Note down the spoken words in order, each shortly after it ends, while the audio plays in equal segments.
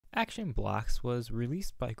Action Blocks was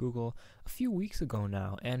released by Google a few weeks ago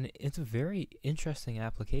now, and it's a very interesting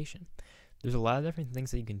application. There's a lot of different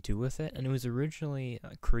things that you can do with it, and it was originally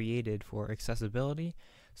created for accessibility,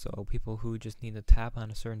 so people who just need to tap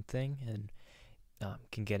on a certain thing and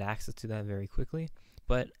can get access to that very quickly.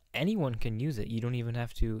 But anyone can use it. You don't even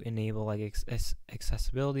have to enable like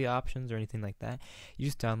accessibility options or anything like that. You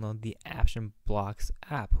just download the Action Blocks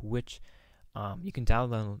app, which you can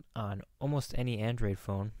download on almost any Android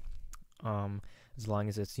phone, as long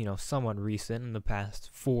as it's somewhat recent, in the past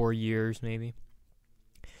 4 years maybe.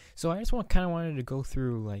 So I just kind of wanted to go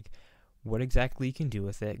through like what exactly you can do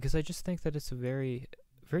with it, because I just think that it's a very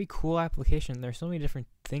cool application. There's so many different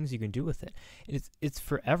things you can do with it. It's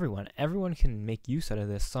for everyone. Everyone can make use out of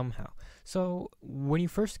this somehow. So when you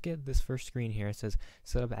first get this first screen here, it says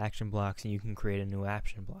set up action blocks and you can create a new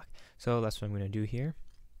action block. So that's what I'm going to do here.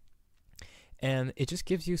 And it just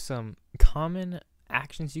gives you some common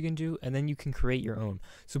actions you can do, and then you can create your own.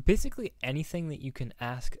 So basically anything that you can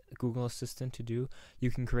ask Google Assistant to do,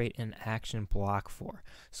 you can create an action block for.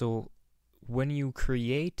 So when you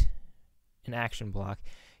create an action block,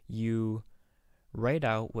 you write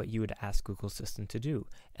out what you would ask Google Assistant to do,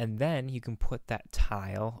 and then you can put that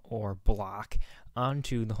tile or block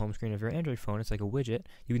onto the home screen of your Android phone. It's like a widget.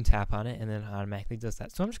 You can tap on it and then it automatically does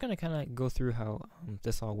that. So I'm just going to kind of go through how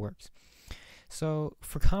this all works. So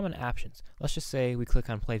for common options, let's just say we click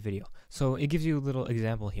on play video. So it gives you a little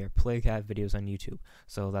example here, play cat videos on YouTube.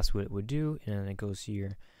 So that's what it would do, and then it goes to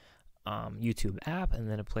your YouTube app, and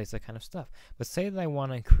then it plays that kind of stuff. But say that I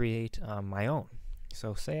want to create my own.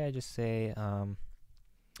 So say I just say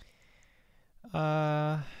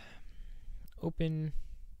open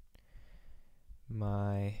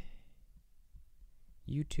my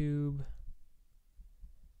YouTube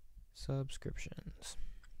subscriptions,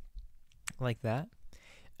 like that,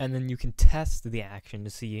 and then you can test the action to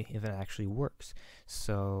see if it actually works.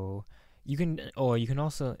 So you can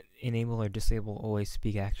also enable or disable always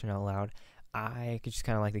speak action out loud. I could just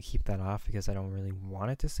kind of like to keep that off because I don't really want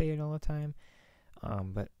it to say it all the time.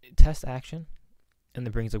 But test action, and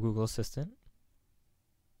it brings up Google Assistant,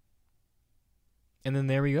 and then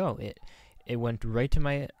there we go. It went right to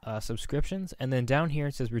my subscriptions, and then down here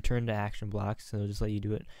it says return to action blocks, so it'll just let you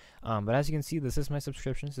do it. But as you can see, this is my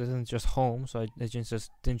subscriptions. This isn't just home, so it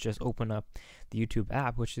didn't just open up the YouTube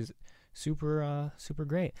app, which is super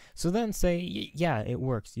great. So then say yeah, it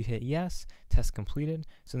works. You hit yes, test completed.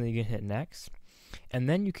 So then you can hit next, and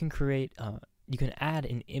then you can create you can add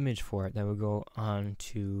an image for it that will go on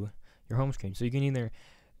to your home screen. So you can either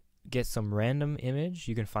get some random image,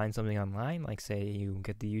 you can find something online, like say you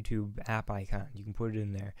get the YouTube app icon, you can put it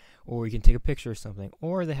in there, or you can take a picture of something,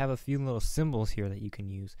 or they have a few little symbols here that you can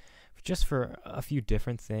use just for a few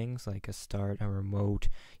different things, like a start, a remote,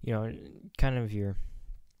 kind of your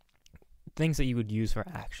things that you would use for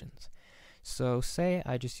actions. So say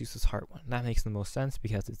I just use this heart one. That makes the most sense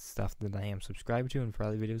because it's stuff that I am subscribed to and for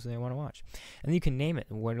other videos that I want to watch. And you can name it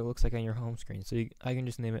what it looks like on your home screen. So I can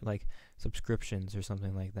just name it like subscriptions or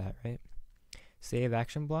something like that, right? Save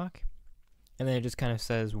action block. And then it just kind of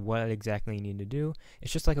says what exactly you need to do.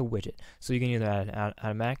 It's just like a widget. So you can either add it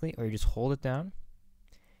automatically, or you just hold it down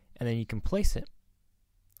and then you can place it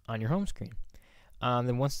on your home screen.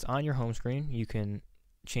 Then once it's on your home screen, you can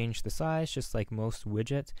change the size, just like most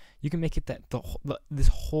widgets. You can make it that this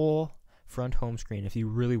whole front home screen if you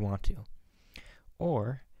really want to,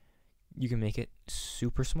 or you can make it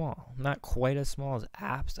super small, not quite as small as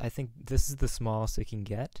apps. I think this is the smallest it can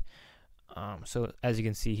get. So as you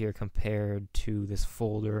can see here, compared to this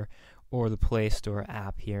folder or the Play Store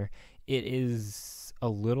app here, it is a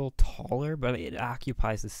little taller, but it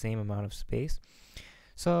occupies the same amount of space.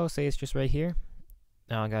 So say it's just right here.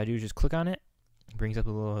 Now all I gotta do is just click on it. Brings up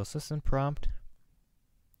a little assistant prompt,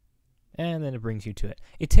 and then it brings you to it.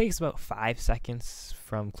 It takes about 5 seconds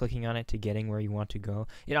from clicking on it to getting where you want to go.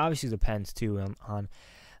 It obviously depends too on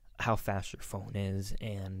how fast your phone is,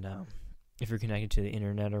 and if you're connected to the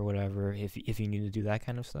internet or whatever, if you need to do that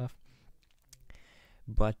kind of stuff.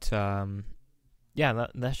 But yeah,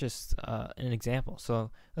 that's just an example.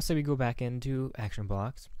 So let's say we go back into action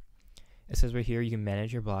blocks. It says right here you can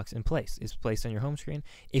manage your blocks in place. It's placed on your home screen.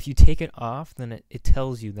 If you take it off, then it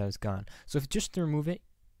tells you that it's gone. So if just to remove it,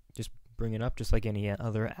 just bring it up just like any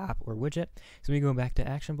other app or widget. So we go back to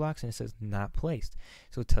action blocks and it says not placed.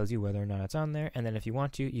 So it tells you whether or not it's on there. And then if you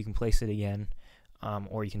want to, you can place it again,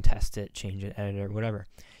 or you can test it, change it, edit it, whatever.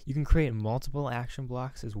 You can create multiple action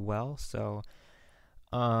blocks as well. So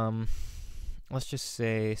let's just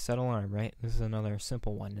say set alarm, right? This is another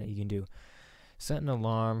simple one that you can do. Set an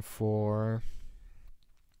alarm for,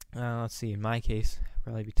 let's see, in my case,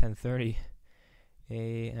 probably be 10:30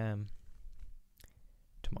 a.m.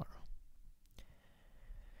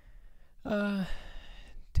 tomorrow.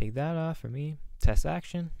 Take that off for me. Test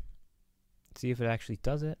action. See if it actually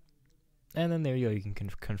does it. And then there you go. You can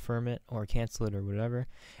confirm it or cancel it or whatever.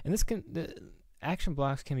 And the action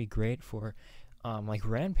blocks can be great for like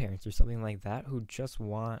grandparents or something like that who just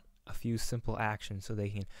want a few simple actions so they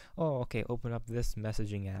can, open up this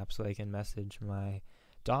messaging app so I can message my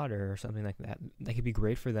daughter or something like that. That could be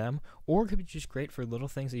great for them, or it could be just great for little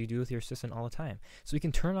things that you do with your assistant all the time. So you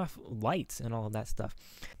can turn off lights and all of that stuff.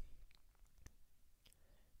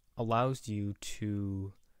 Allows you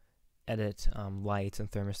to edit lights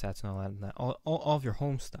and thermostats and all of your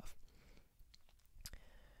home stuff.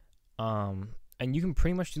 And you can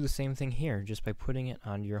pretty much do the same thing here just by putting it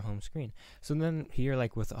on your home screen. So then here,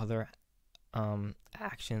 like with other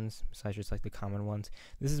actions besides just like the common ones,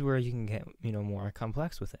 this is where you can get more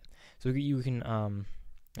complex with it. So you can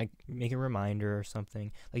like make a reminder or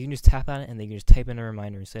something. Like you can just tap on it and then you can just type in a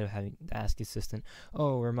reminder instead of having to ask the assistant,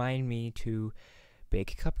 remind me to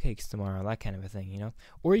bake cupcakes tomorrow, that kind of a thing,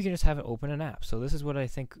 Or you can just have it open an app. So this is what I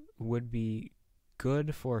think would be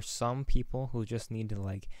good for some people who just need to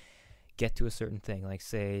like get to a certain thing. Like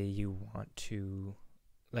say you want to,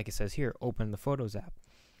 like it says here, open the Photos app.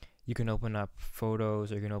 You can open up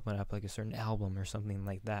photos, or you can open up like a certain album or something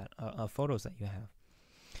like that of photos that you have.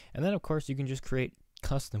 And then of course you can just create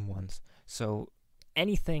custom ones. So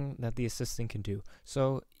anything that the assistant can do.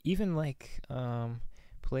 So even like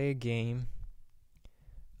play a game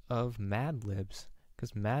of Mad Libs,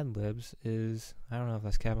 because Mad Libs is, I don't know if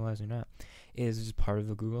that's capitalized or not, is just part of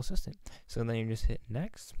the Google Assistant. So then you just hit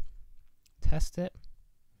next, test it,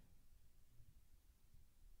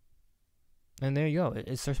 and there you go.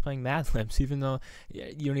 It starts playing Mad Libs, even though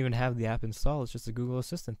you don't even have the app installed. It's just a Google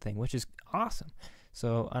Assistant thing, which is awesome.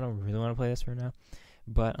 So I don't really want to play this right now,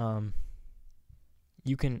 but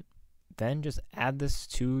you can then just add this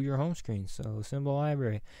to your home screen. So symbol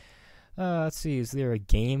library. Let's see, is there a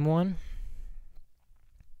game one?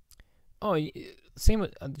 Oh, same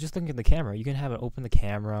with just looking at the camera. You can have it open the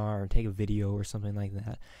camera or take a video or something like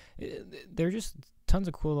that. There are just tons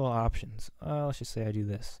of cool little options. Let's just say I do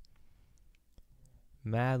this.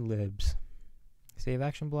 Mad Libs. Save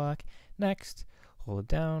action block. Next. Hold it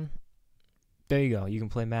down. There you go. You can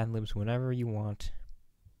play Mad Libs whenever you want.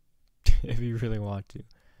 If you really want to.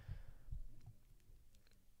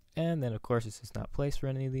 And then, of course, it's just not placed for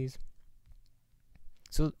any of these.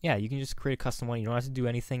 So yeah, you can just create a custom one. You don't have to do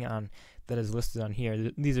anything on that is listed on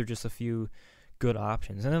here. These are just a few good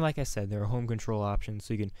options. And then, like I said, there are home control options,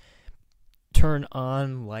 so you can turn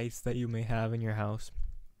on lights that you may have in your house,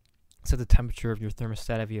 set the temperature of your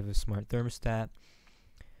thermostat if you have a smart thermostat,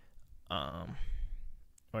 or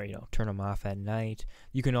turn them off at night.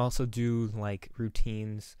 You can also do like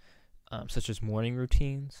routines, such as morning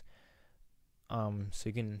routines. So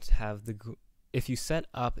you can have if you set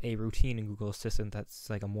up a routine in Google Assistant that's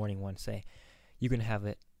like a morning one, say, you can have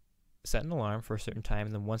it set an alarm for a certain time,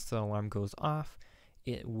 and then once the alarm goes off,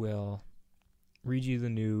 it will read you the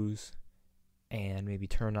news and maybe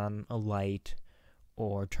turn on a light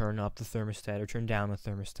or turn up the thermostat or turn down the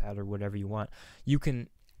thermostat or whatever you want. You can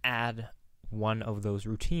add one of those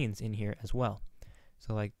routines in here as well.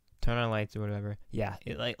 So like turn on lights or whatever. Yeah,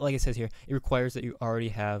 like it says here, it requires that you already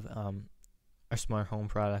have our smart home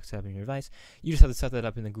products set up in your device. You just have to set that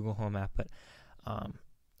up in the Google Home app. But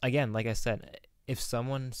again, like I said, if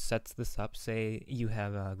someone sets this up, say you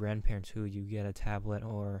have grandparents who you get a tablet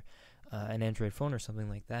or an Android phone or something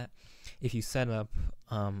like that, if you set up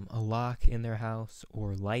a lock in their house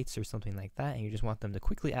or lights or something like that, and you just want them to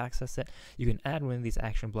quickly access it, you can add one of these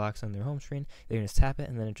action blocks on their home screen. They can just tap it,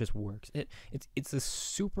 and then it just works. It's a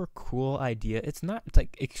super cool idea. It's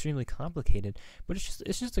like extremely complicated, but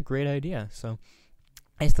it's just a great idea. So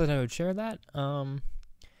I just thought I would share that.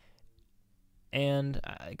 And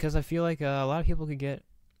because I feel like a lot of people could get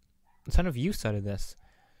a ton of use out of this.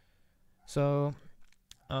 So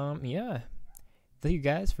yeah, thank you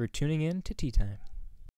guys for tuning in to Tea Time.